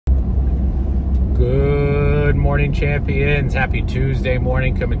Good morning, champions. Happy Tuesday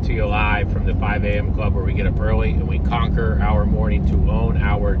morning, coming to you live from the 5 a.m. club, where we get up early and we conquer our morning to own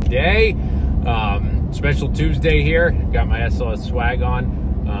our day. Special Tuesday here. Got my SLS swag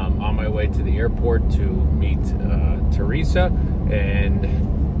on my way to the airport to meet Teresa.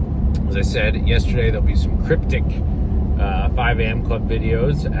 And as I said yesterday, there'll be some cryptic 5 a.m. club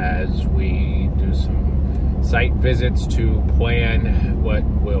videos as we do some site visits to plan what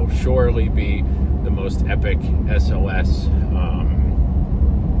will surely be the most epic SLS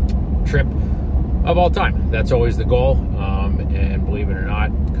trip of all time. That's always the goal. And believe it or not,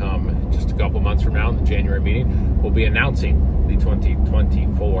 come just a couple months from now in the January meeting, we'll be announcing the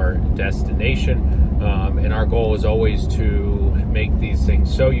 2024 destination. And our goal is always to make these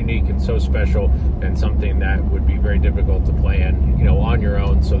things so unique and so special, and something that would be very difficult to plan, on your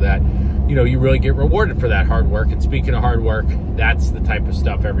own, so that, you really get rewarded for that hard work. And speaking of hard work, that's the type of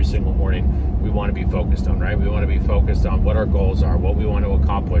stuff every single morning we want to be focused on, right? We want to be focused on what our goals are, what we want to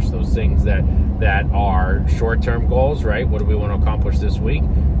accomplish, those things that are short-term goals, right? What do we want to accomplish this week?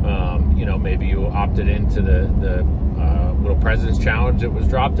 Maybe you opted into the Little President's Challenge that was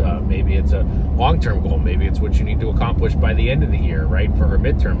dropped. Maybe it's a long-term goal. Maybe it's what you need to accomplish by the end of the year, right? For a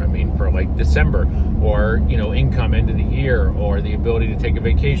midterm, for like December, or, income end of the year, or the ability to take a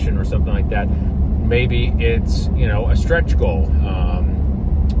vacation or something like that. Maybe it's, a stretch goal.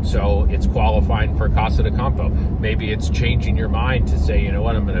 So it's qualifying for Casa de Campo. Maybe it's changing your mind to say,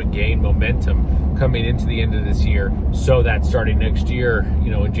 I'm going to gain momentum coming into the end of this year, so that starting next year,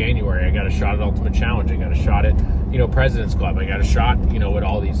 in January, I got a shot at Ultimate Challenge. I got a shot at, President's Club. I got a shot, at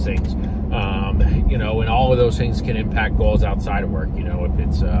all these things. And all of those things can impact goals outside of work. If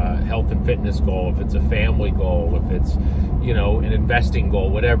it's a health and fitness goal, if it's a family goal, if it's, an investing goal,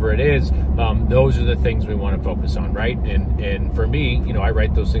 whatever it is, those are the things we want to focus on, right? And for me, I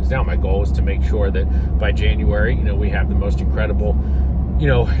write those things down. My goal is to make sure that by January, we have the most incredible,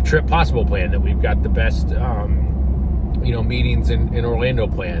 trip possible plan, that we've got the best, meetings in Orlando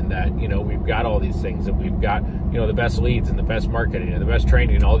plan, that, we've got all these things, that we've got, the best leads and the best marketing and the best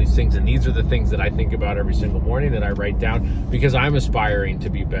training and all these things. And these are the things that I think about every single morning, that I write down, because I'm aspiring to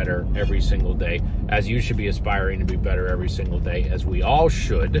be better every single day, as you should be aspiring to be better every single day, as we all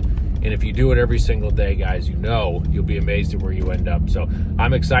should. And if you do it every single day, guys, you'll be amazed at where you end up. So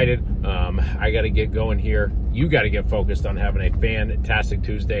I'm excited. I got to get going here. You got to get focused on having a fantastic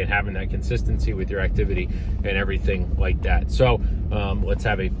Tuesday and having that consistency with your activity and everything like that. So let's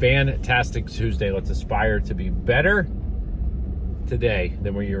have a fantastic Tuesday. Let's aspire to be better today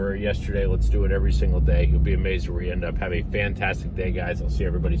than where you were yesterday. Let's do it every single day. You'll be amazed where you end up. Have a fantastic day, guys. I'll see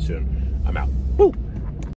everybody soon. I'm out. Woo!